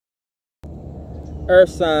Earth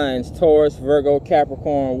signs, Taurus, Virgo,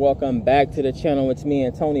 Capricorn, welcome back to the channel. It's me,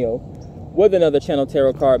 Antonio, with another channel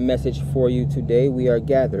tarot card message for you today. We are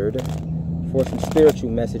gathered for some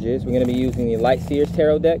spiritual messages. We're going to be using the Light Seers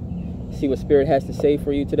Tarot deck. See what Spirit has to say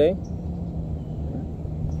for you today.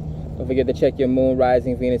 Don't forget to check your moon,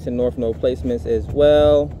 rising, Venus, and North Node placements as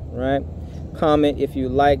well, right? Comment if you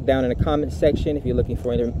like down in the comment section. If you're looking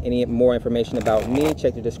for any more information about me,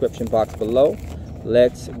 check the description box below.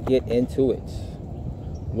 Let's get into it.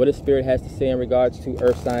 What does Spirit has to say in regards to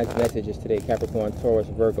Earth signs messages today? Capricorn, Taurus,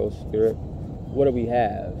 Virgo, Spirit. What do we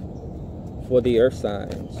have for the Earth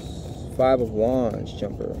signs? 5 of Wands,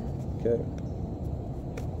 jumper. Okay.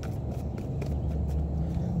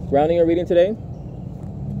 Grounding or reading today?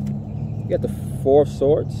 You got the 4 of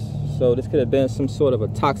Swords. So this could have been some sort of a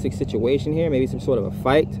toxic situation here. Maybe some sort of a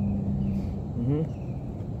fight.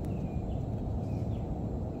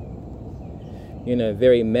 You're in a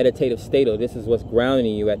very meditative state, or this is what's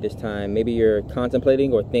grounding you at this time. Maybe you're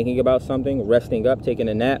contemplating or thinking about something, resting up, taking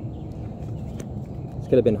a nap. This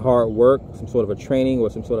could have been hard work, some sort of a training or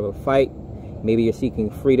some sort of a fight. Maybe you're seeking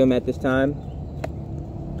freedom at this time.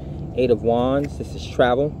 8 of Wands, this is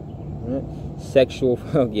travel. Right. Sexual,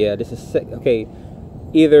 yeah, this is, okay,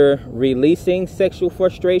 either releasing sexual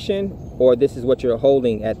frustration or this is what you're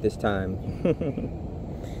holding at this time.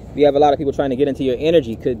 You have a lot of people trying to get into your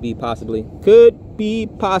energy, could be possibly,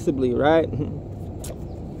 right?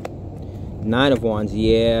 9 of Wands,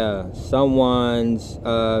 yeah. Someone's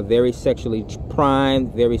very sexually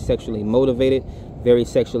primed, very sexually motivated, very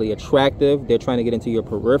sexually attractive. They're trying to get into your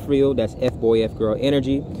peripheral. That's F-boy, F-girl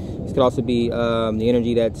energy. This could also be the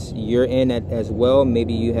energy that's you're in as well.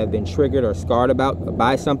 Maybe you have been triggered or scarred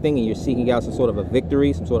by something and you're seeking out some sort of a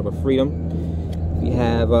victory, some sort of a freedom. You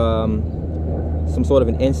have some sort of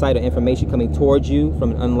an insight or information coming towards you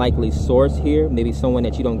from an unlikely source here. Maybe someone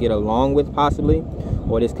that you don't get along with, possibly.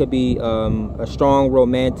 Or this could be a strong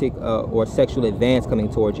romantic or sexual advance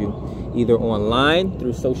coming towards you, either online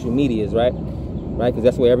through social medias, right? Because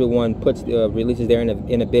that's where everyone puts releases their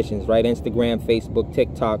inhibitions, right? Instagram, Facebook,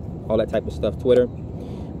 TikTok, all that type of stuff, Twitter.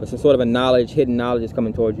 But some sort of a hidden knowledge is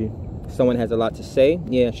coming towards you. Someone has a lot to say.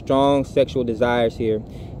 Yeah, strong sexual desires here.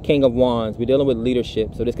 King of Wands, we're dealing with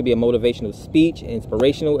leadership. So this could be a motivational speech,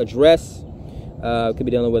 inspirational address. Could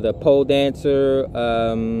be dealing with a pole dancer,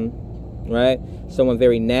 right? Someone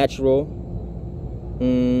very natural.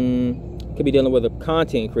 Could be dealing with a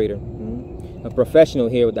content creator. A professional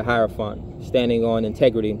here with the Hierophant, standing on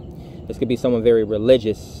integrity. This could be someone very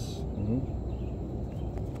religious.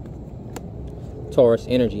 Taurus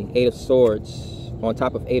energy, 8 of Swords, on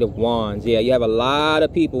top of 8 of Wands. Yeah, you have a lot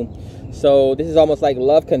of people. So this is almost like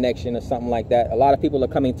love connection or something like that. A lot of people are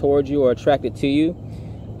coming towards you or attracted to you.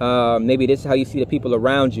 Maybe this is how you see the people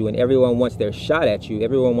around you, and everyone wants their shot at you.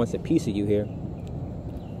 Everyone wants a piece of you here.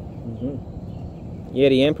 Yeah,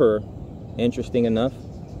 the Emperor. Interesting enough.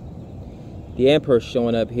 The Emperor's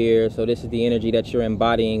showing up here. So this is the energy that you're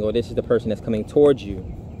embodying, or this is the person that's coming towards you.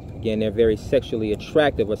 Again, they're very sexually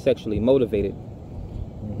attractive or sexually motivated.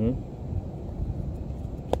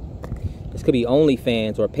 This could be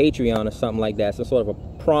OnlyFans or Patreon or something like that. Some sort of a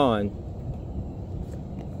prawn.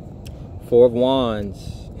 4 of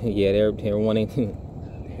Wands. Yeah, they're wanting to.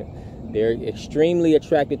 They're extremely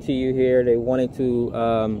attracted to you here. They wanting to.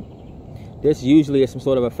 This usually is some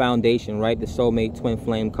sort of a foundation, right? The soulmate twin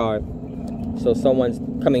flame card. So someone's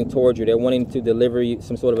coming towards you. They're wanting to deliver you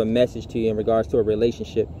some sort of a message to you in regards to a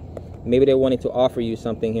relationship. Maybe they're wanting to offer you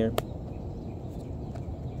something here.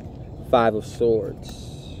 5 of Swords.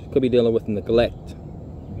 Could be dealing with neglect.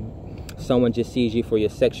 Someone just sees you for your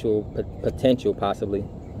sexual potential, possibly.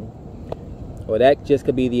 Or that just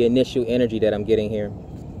could be the initial energy that I'm getting here.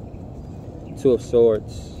 2 of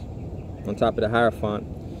Swords on top of the Hierophant.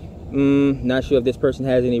 Not sure if this person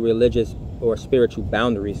has any religious or spiritual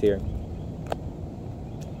boundaries here.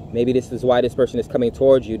 Maybe this is why this person is coming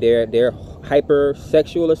towards you. They're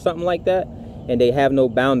hypersexual or something like that, and they have no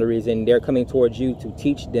boundaries, and they're coming towards you to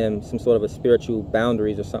teach them some sort of a spiritual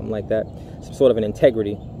boundaries or something like that, some sort of an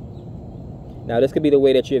integrity. Now, this could be the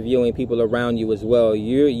way that you're viewing people around you as well.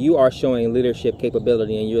 You are showing leadership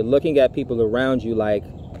capability, and you're looking at people around you like,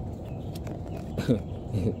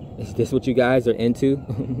 is this what you guys are into?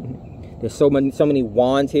 There's so many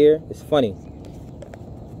wands here. It's funny.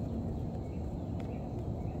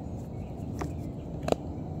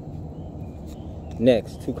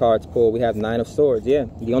 Next, 2 cards pulled. We have 9 of Swords. Yeah,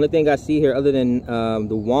 the only thing I see here other than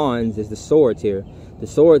the wands is the swords here. The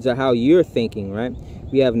swords are how you're thinking, right?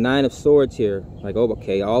 We have 9 of Swords here. Like, oh,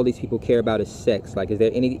 okay, all these people care about is sex. Like, is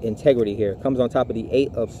there any integrity here? It comes on top of the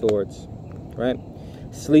 8 of Swords, right?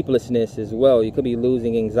 sleeplessness as well. You could be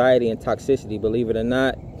losing anxiety and toxicity. Believe it or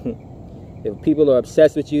not, if people are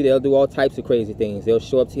obsessed with you, they'll do all types of crazy things. They'll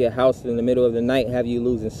show up to your house in the middle of the night, have you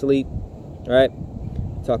losing sleep, right?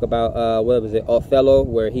 Talk about, what was it, Othello,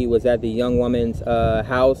 where he was at the young woman's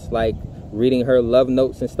house, like reading her love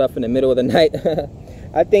notes and stuff in the middle of the night.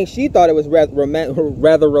 I think she thought it was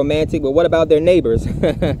rather romantic, but what about their neighbors?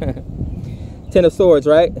 Ten of Swords,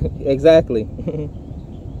 right? Exactly.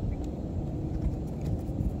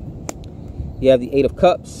 You have the Eight of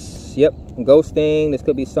Cups. Yep, ghosting. This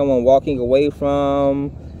could be someone walking away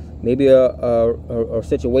from maybe a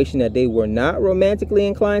situation that they were not romantically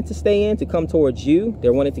inclined to stay in, to come towards you.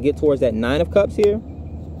 They're wanting to get towards that Nine of Cups here.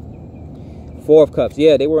 Four of Cups.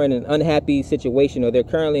 Yeah, they were in an unhappy situation, or they're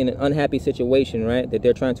currently in an unhappy situation, right, that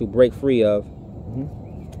they're trying to break free of.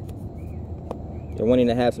 They're wanting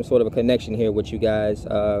to have some sort of a connection here with you guys,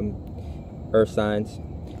 earth signs.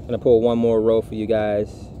 I'm going to pull one more row for you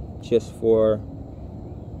guys, just for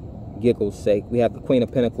giggles sake. We have the Queen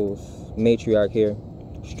of Pentacles, matriarch here.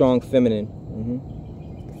 Strong feminine.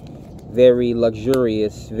 Very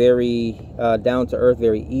luxurious, very down to earth,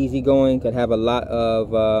 very easygoing. Could have a lot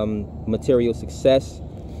of material success.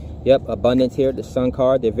 Yep, abundance here. The Sun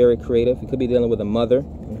card. They're very creative. You could be dealing with a mother,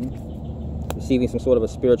 receiving some sort of a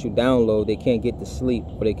spiritual download. They can't get to sleep,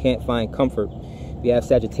 or they can't find comfort. We have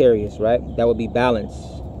Sagittarius, right? That would be balance,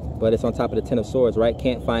 but it's on top of the Ten of Swords, right?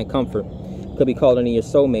 Can't find comfort. Could be calling in your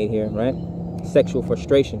soulmate here, right? Sexual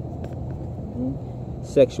frustration.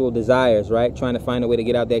 Sexual desires, right? Trying to find a way to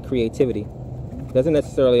get out that creativity. Doesn't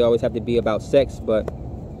necessarily always have to be about sex, but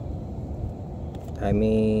I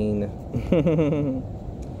mean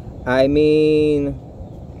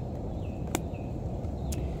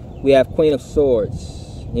we have Queen of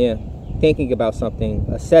Swords. Yeah, thinking about something,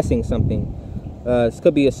 assessing something. This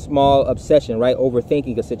could be a small obsession, right?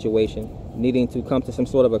 Overthinking a situation, needing to come to some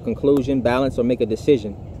sort of a conclusion, balance, or make a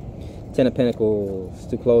decision. Ten of Pentacles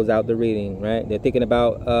to close out the reading, right? They're thinking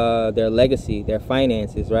about their legacy, their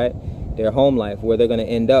finances, right? Their home life, where they're going to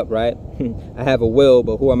end up, right? I have a will,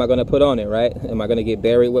 but who am I going to put on it, right? Am I going to get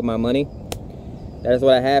buried with my money? That is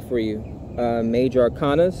what I have for you. Major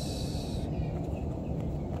Arcanas.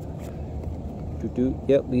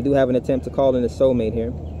 Yep, we do have an attempt to call in a soulmate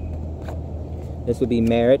here. This would be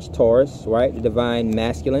marriage, Taurus, right? The divine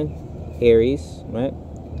masculine, Aries, right?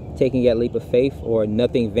 Taking that leap of faith, or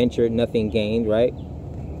nothing ventured, nothing gained, right?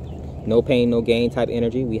 No pain, no gain type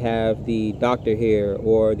energy. We have the doctor here,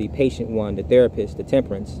 or the patient one, the therapist, the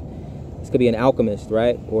temperance. This could be an alchemist,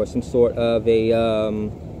 right? Or some sort of a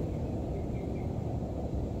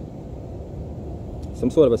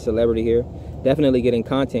celebrity here. Definitely getting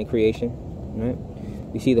content creation, right?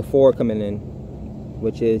 We see the Four coming in,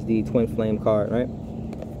 which is the Twin Flame card, right?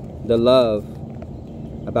 The love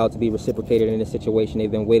about to be reciprocated in this situation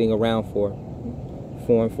they've been waiting around for.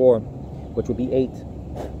 4 and 4, which would be 8,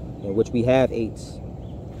 in which we have 8s.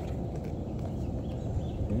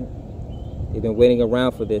 They've been waiting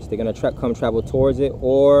around for this. They're going to come travel towards it,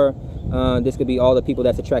 or this could be all the people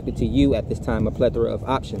that's attracted to you at this time, a plethora of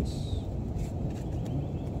options.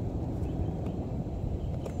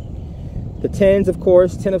 The Tens, of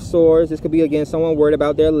course, Ten of Swords. This could be, again, someone worried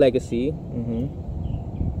about their legacy.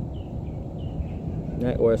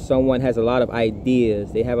 Right? Or someone has a lot of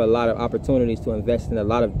ideas. They have a lot of opportunities to invest in a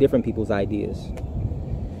lot of different people's ideas.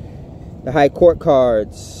 The High Court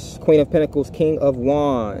cards. Queen of Pentacles, King of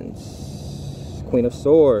Wands, Queen of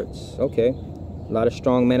Swords. Okay. A lot of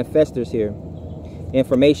strong manifestors here.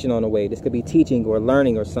 Information on the way. This could be teaching or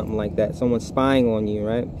learning or something like that. Someone spying on you,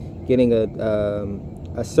 right? Getting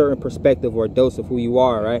a certain perspective or a dose of who you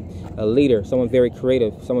are, right? A leader, someone very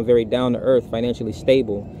creative, someone very down to earth, financially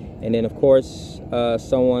stable. And then, of course,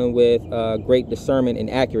 someone with great discernment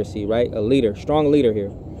and accuracy, right? A leader, strong leader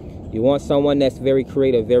here. You want someone that's very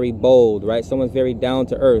creative, very bold, right? Someone's very down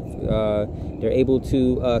to earth. They're able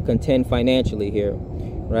to contend financially here,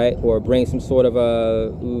 right? Or bring some sort of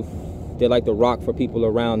they're like the rock for people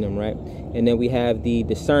around them, right? And then we have the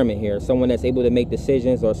discernment here. Someone that's able to make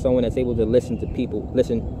decisions, or someone that's able to listen to people,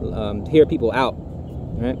 hear people out,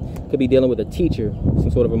 right? Could be dealing with a teacher,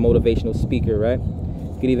 some sort of a motivational speaker, right?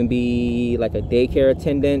 Could even be like a daycare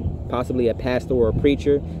attendant, possibly a pastor or a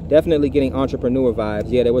preacher. Definitely getting entrepreneur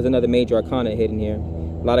vibes. Yeah, there was another major arcana hidden here.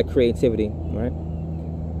 A lot of creativity, right?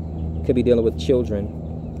 Could be dealing with children.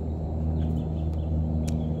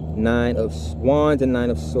 9 of Wands and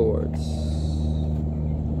 9 of Swords.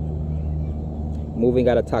 Moving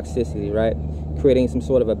out of toxicity, right? Creating some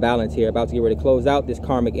sort of a balance here. About to get ready to close out this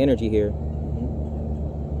karmic energy here.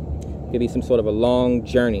 Could be some sort of a long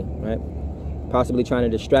journey, right? Possibly trying to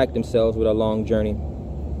distract themselves with a long journey.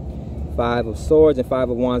 5 of Swords and 5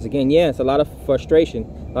 of Wands again. Yeah, it's a lot of frustration,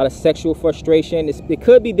 a lot of sexual frustration. It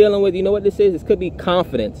could be dealing with, you know what this is? This could be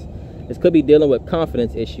confidence. This could be dealing with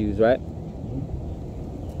confidence issues, right?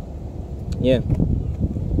 Yeah.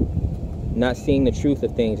 Not seeing the truth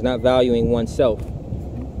of things, not valuing oneself.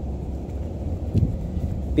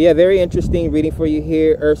 But yeah, very interesting reading for you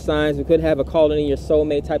here, Earth signs. We could have a calling in your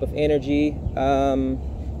soulmate type of energy.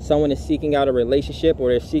 Someone is seeking out a relationship, or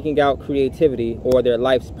they're seeking out creativity or their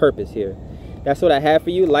life's purpose here. That's what I have for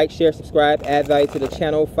you. Like, share, subscribe, add value to the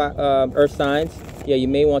channel, Earth signs. Yeah, you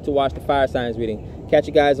may want to watch the fire signs reading. Catch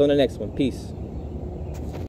you guys on the next one. Peace.